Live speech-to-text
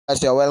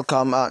Guys, you're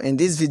welcome. In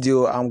this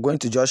video, I'm going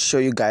to just show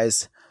you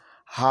guys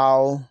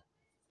how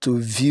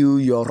to view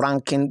your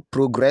ranking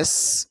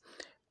progress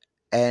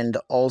and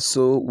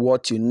also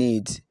what you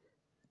need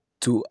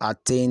to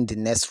attain the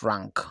next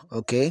rank.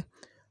 Okay,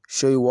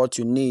 show you what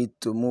you need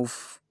to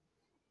move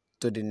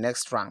to the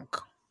next rank.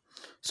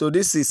 So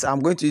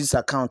I'm going to use this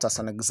account as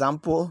an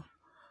example,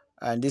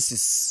 and this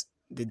is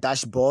the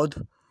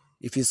dashboard.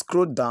 If you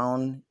scroll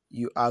down,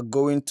 you are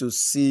going to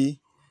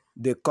see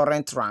the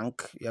current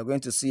rank. You're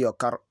going to see your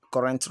current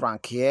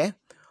rank here.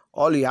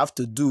 All you have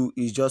to do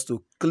is just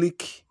to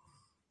click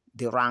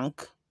the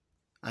rank,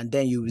 and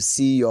then you will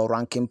see your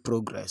ranking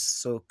progress.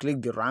 So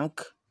click the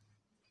rank.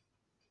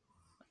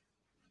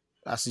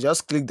 As you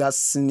just click that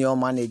senior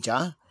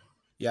manager,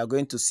 you are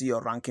going to see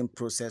your ranking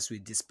process will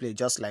display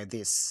just like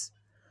this.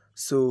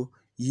 So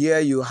here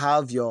you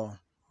have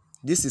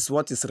this is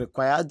what is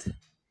required.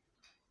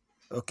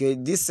 Okay,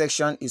 this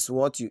section is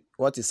what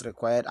is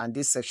required, and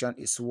this section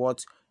is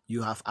what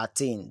you have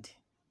attained.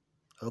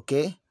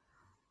 Okay,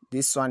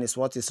 this one is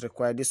what is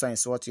required, this one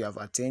is what you have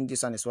attained,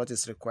 this one is what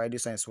is required,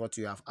 this one is what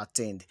you have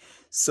attained.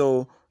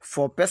 So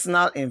for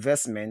personal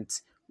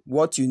investment,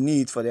 what you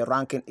need for the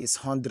ranking is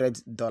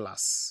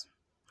 $100,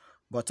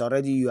 but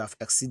already you have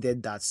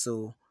exceeded that.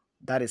 So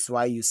that is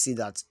why you see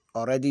that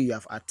already you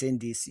have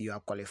attained this, you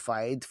are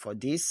qualified for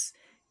this.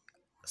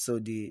 So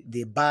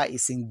the bar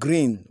is in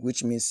green,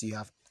 which means you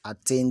have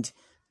attained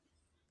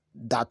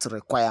that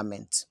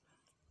requirement.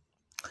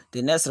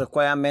 The next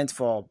requirement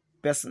for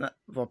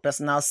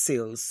personal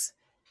sales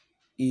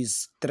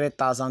is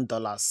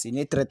 $3,000. You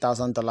need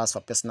 $3,000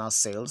 for personal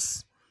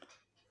sales.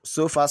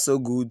 So far so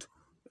good.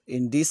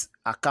 In this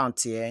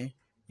account here,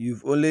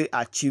 you've only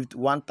achieved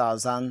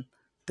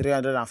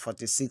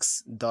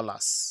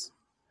 $1,346.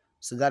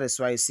 So that is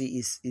why you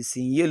see it's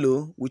in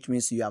yellow, which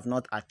means you have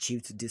not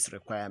achieved this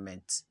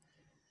requirement.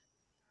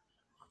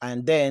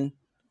 And then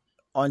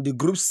on the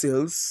group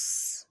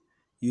sales,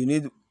 you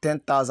need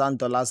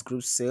 $10,000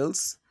 group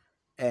sales,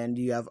 and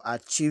you have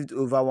achieved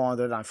over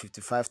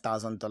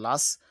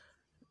 $155,000.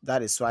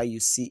 That is why you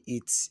see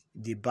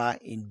the bar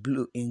in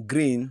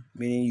green,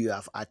 meaning you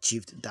have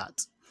achieved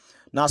that.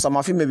 Now, some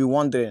of you may be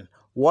wondering,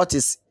 what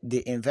is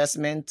the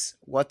investment?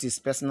 What is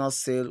personal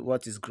sale?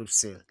 What is group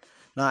sale?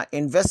 Now,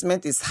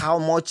 investment is how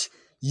much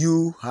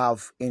you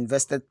have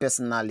invested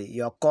personally,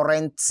 your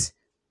current,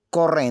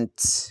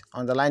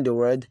 underline the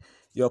word,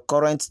 your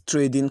current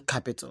trading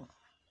capital.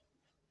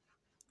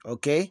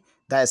 Okay,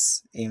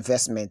 that's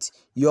investment,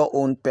 your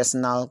own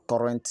personal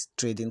current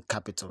trading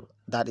capital.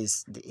 That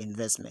is the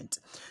investment.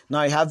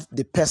 Now you have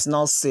the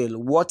personal sale.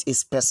 What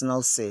is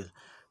personal sale?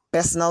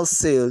 Personal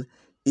sale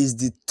is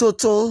the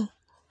total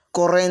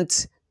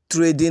current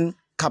trading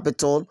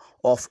capital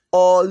of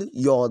all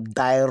your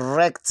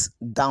direct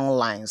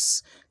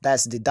downlines.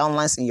 That's the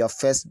downlines in your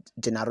first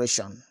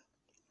generation.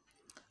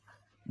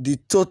 The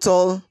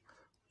total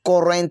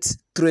current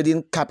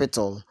trading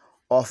capital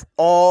of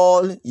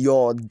all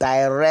your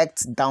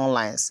direct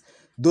downlines,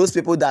 those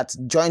people that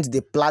joined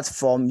the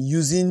platform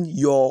using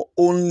your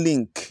own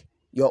link,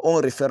 your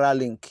own referral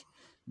link.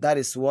 That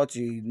is what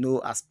you know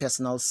as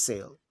personal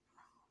sale.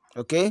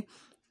 Okay,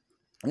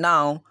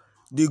 now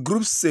the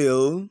group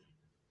sale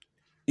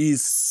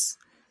is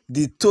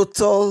the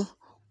total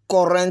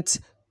current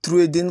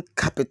trading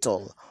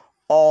capital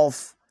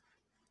of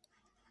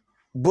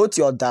both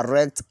your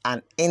direct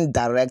and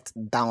indirect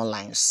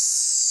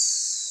downlines.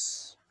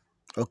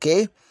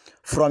 Okay,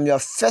 from your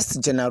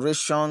first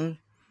generation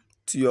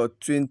to your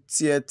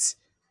 20th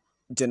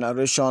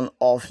generation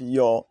of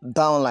your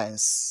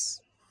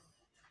downlines.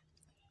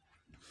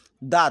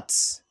 That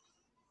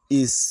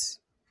is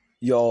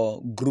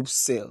your group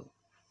sale.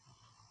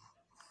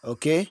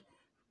 Okay,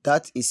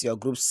 that is your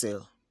group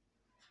sale.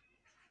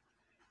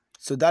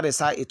 So that is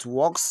how it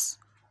works.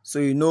 So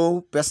you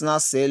know personal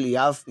sale, you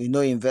have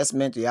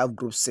investment, you have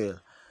group sale.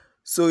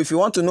 So if you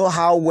want to know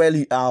how well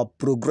you are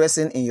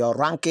progressing in your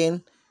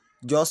ranking,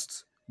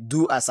 just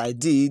do as I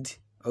did.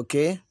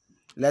 Okay,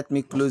 let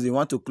me close. You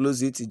want to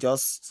close it, you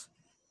just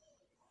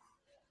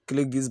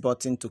click this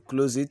button to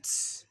close it.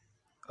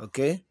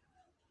 Okay,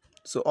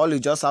 so all you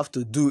just have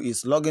to do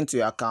is log into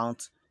your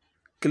account,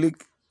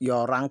 click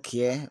your rank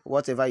here,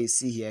 whatever you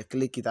see here,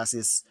 click it as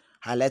is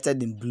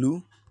highlighted in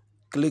blue,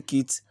 click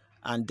it,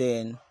 and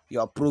then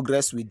your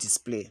progress will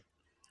display.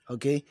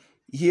 Okay,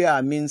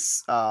 here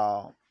means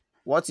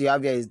what you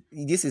have here is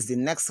this is the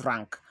next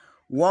rank.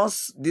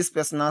 Once this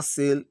personal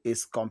sale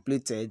is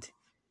completed,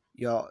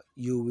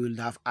 you will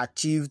have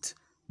achieved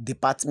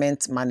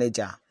department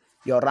manager.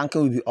 Your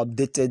ranking will be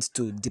updated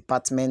to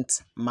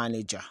department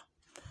manager,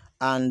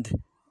 and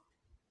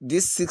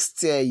this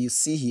 6th tier you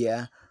see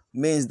here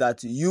means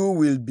that you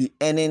will be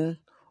earning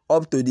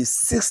up to the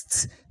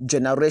 6th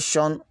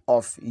generation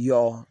of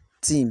your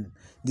team,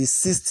 the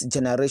 6th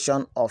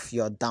generation of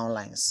your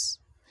downlines.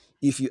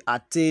 If you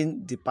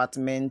attain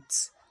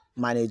department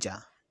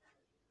manager,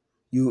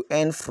 you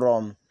earn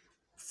from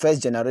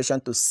 1st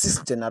generation to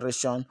 6th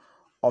generation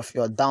of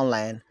your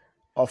downline,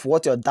 of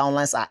what your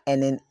downlines are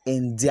earning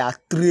in their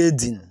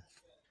trading.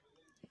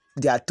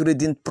 their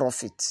trading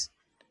profit.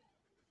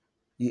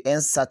 You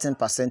earn certain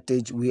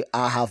percentage.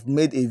 I have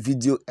made a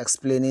video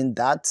explaining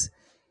that.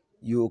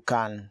 You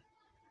can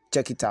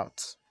check it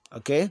out.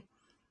 Okay,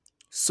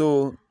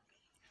 so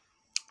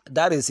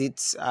that is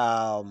it.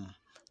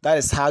 That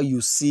is how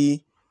you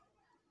see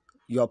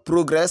your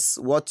progress,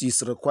 what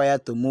is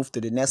required to move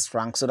to the next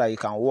rank, so that you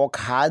can work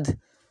hard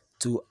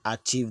to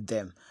achieve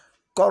them.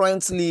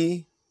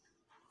 Currently,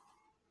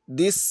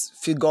 these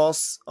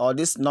figures or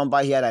this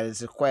number here that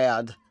is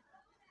required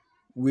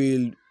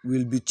will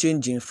be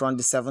changing from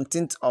the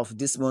 17th of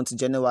this month,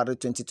 January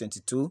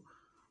 2022.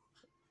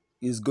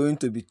 Is going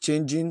to be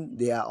changing.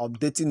 They are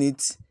updating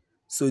it,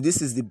 so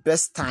this is the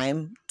best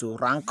time to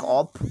rank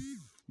up,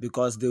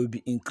 because they will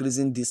be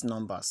increasing these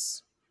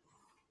numbers.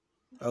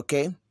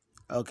 Okay,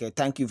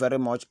 thank you very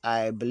much.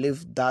 I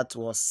believe that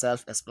was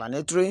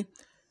self-explanatory.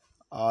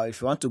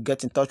 If you want to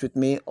get in touch with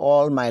me,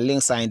 all my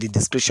links are in the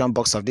description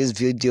box of this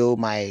video.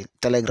 My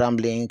Telegram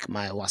link,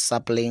 my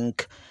WhatsApp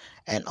link,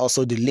 and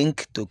also the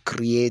link to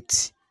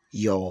create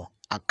your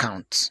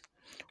account.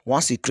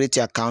 Once you create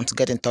your account,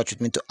 get in touch with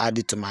me to add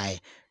it to my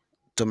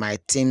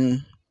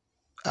team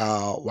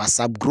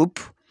WhatsApp group.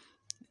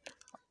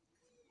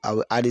 I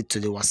will add it to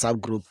the WhatsApp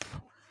group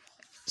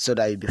so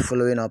that you'll be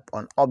following up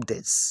on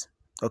updates.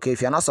 Okay,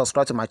 if you're not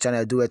subscribed to my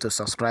channel, do it to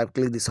subscribe.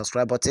 Click the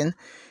subscribe button.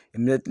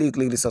 Immediately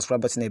click the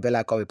subscribe button, a bell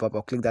icon will pop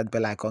up. Click that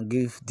bell icon.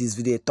 Give this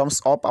video a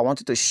thumbs up. I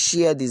want you to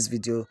share this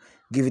video.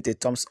 Give it a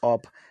thumbs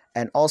up.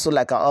 And also,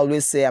 like I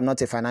always say, I'm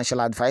not a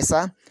financial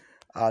advisor.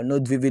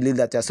 Note vividly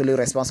that you're solely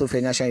responsible for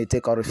any action you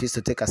take or refuse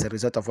to take as a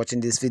result of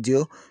watching this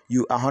video.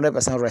 You are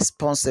 100%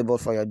 responsible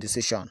for your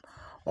decision.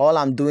 All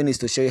I'm doing is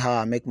to show you how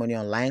I make money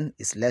online.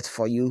 It's left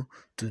for you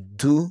to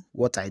do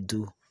what I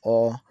do,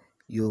 or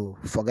you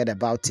forget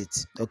about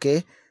it.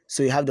 Okay,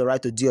 so you have the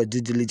right to do your due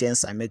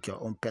diligence and make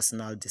your own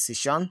personal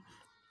decision.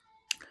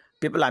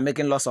 People are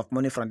making lots of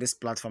money from this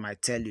platform, I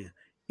tell you.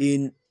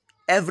 In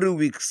every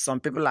week, some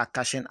people are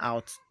cashing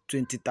out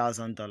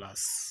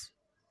 $20,000.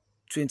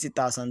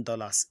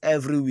 $20,000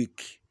 every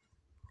week,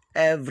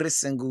 every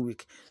single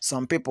week.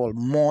 Some people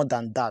more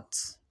than that.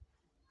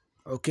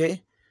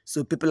 Okay,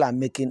 so people are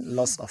making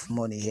lots of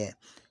money here.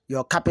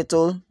 Your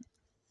capital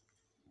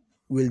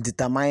will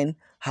determine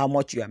how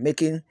much you are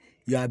making.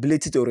 Your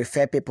ability to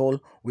refer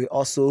people will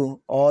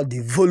also, or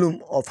the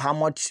volume of how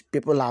much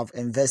people have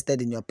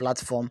invested in your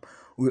platform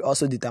will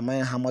also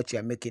determine how much you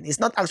are making. It's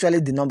not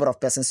actually the number of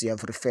persons you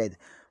have referred,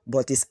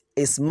 but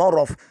it's more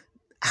of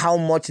how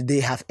much they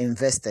have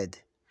invested.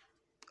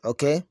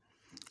 Okay,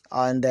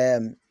 and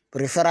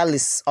referral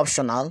is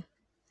optional.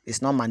 It's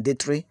not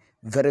mandatory.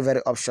 Very, very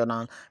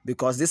optional,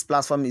 because this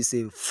platform is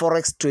a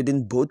Forex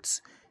trading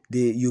boat.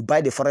 You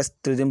buy the Forex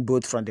trading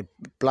boat from the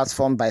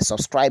platform by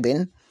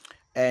subscribing,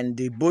 and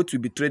the boat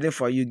will be trading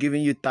for you,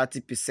 giving you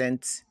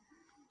 30%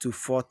 to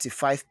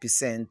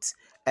 45%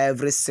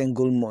 every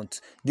single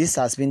month. This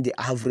has been the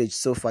average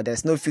so far.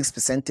 There's no fixed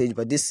percentage,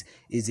 but this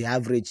is the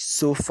average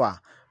so far.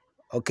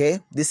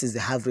 Okay, this is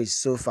the average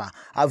so far.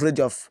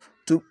 Average of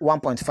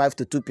 1.5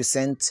 to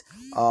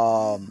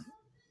 2%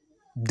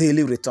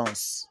 daily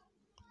returns.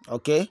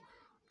 Okay,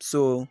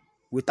 so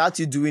without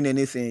you doing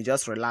anything, you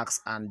just relax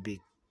and be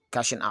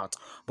cashing out.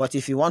 But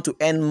if you want to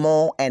earn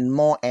more and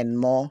more and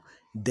more,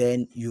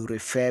 then you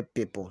refer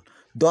people.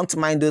 Don't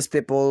mind those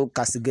people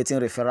castigating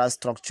referral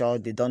structure.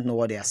 They don't know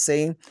what they are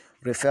saying.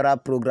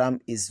 Referral program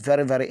is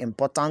very, very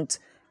important.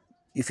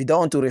 If you don't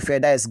want to refer,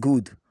 that is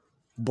good,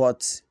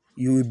 but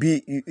you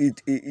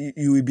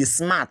will be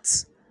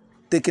smart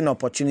taking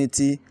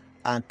opportunity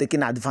and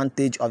taking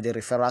advantage of the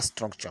referral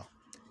structure.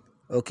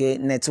 Okay,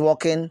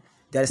 networking.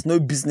 There is no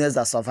business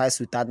that survives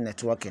without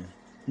networking.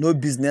 No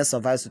business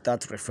survives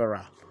without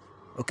referral.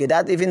 Okay,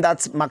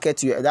 that market,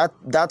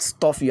 that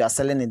stuff you are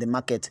selling in the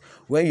market,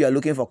 when you are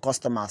looking for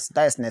customers,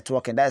 that is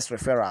networking, that is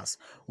referrals.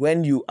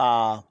 When you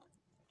are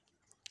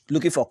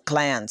looking for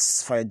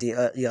clients for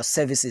your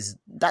services,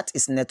 that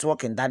is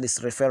networking, that is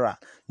referral.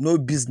 No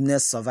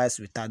business survives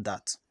without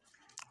that.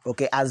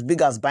 Okay, as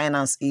big as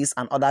Binance is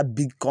and other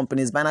big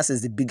companies, Binance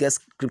is the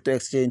biggest crypto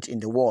exchange in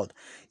the world,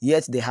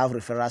 yet they have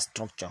referral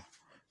structure.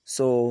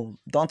 So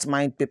don't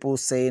mind people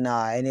saying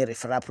any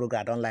referral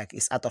program I don't like.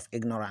 It's out of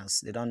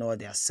ignorance. They don't know what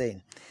they are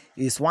saying.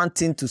 It's one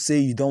thing to say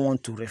you don't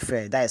want to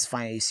refer. That is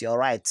fine. It's your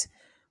right.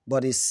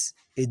 But it's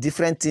a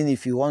different thing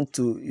if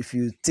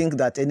you think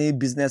that any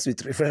business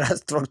with referral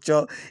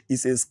structure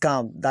is a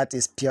scam. That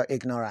is pure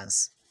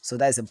ignorance. So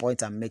that is the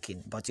point I'm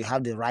making. But you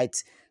have the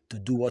right to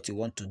do what you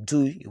want to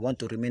do. You want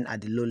to remain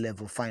at the low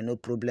level, fine, no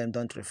problem.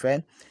 Don't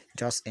refer.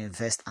 Just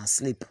invest and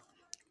sleep.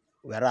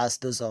 Whereas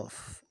those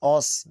of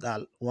us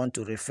that want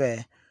to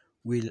refer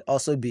will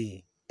also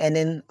be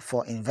earning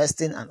for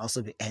investing and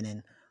also be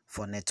earning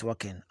for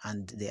networking,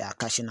 and they are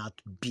cashing out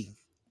big.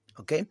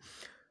 Okay,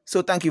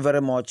 so thank you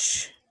very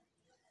much.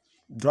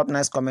 Drop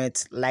nice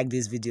comment, like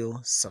this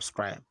video,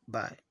 subscribe.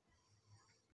 Bye.